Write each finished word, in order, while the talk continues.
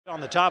On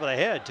the top of the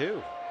head,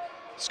 too.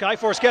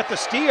 Skyforce get the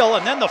steal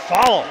and then the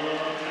follow.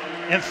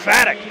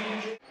 Emphatic.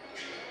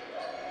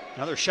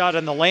 Another shot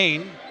in the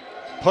lane,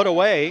 put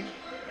away.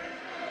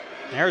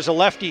 There's a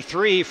lefty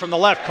three from the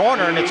left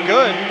corner, and it's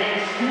good.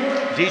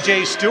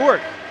 DJ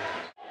Stewart.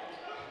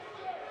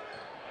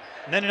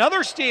 And then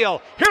another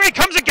steal. Here he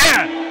comes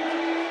again.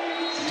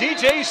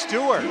 DJ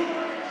Stewart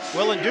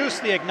will induce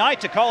the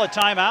Ignite to call a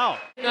timeout.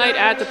 Tonight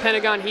at the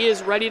Pentagon, he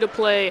is ready to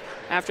play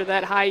after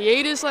that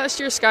hiatus last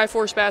year.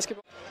 Skyforce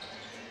basketball.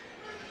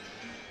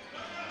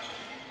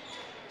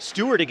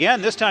 Stewart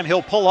again, this time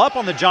he'll pull up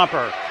on the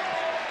jumper.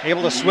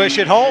 Able to swish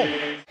it home.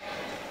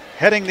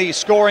 Heading the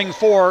scoring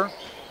for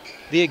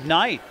the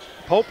Ignite.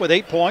 Pope with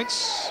 8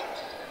 points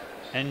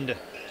and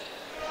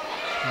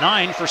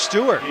 9 for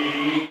Stewart.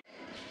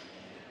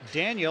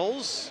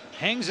 Daniels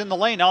hangs in the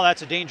lane. Oh,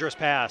 that's a dangerous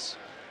pass.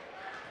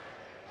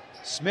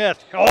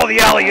 Smith, oh, the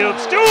alley-oop,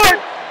 Stewart!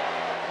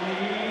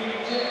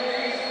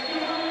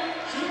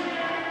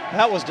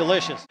 That was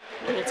delicious.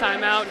 Little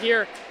timeout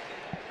here.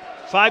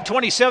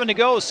 5:27 to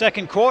go,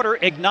 second quarter,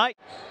 Ignite.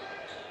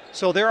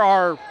 So there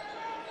are,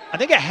 I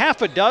think, a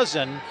half a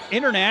dozen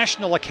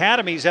international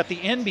academies that the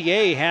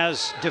NBA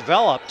has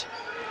developed,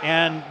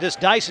 and this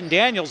Dyson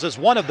Daniels is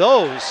one of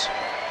those.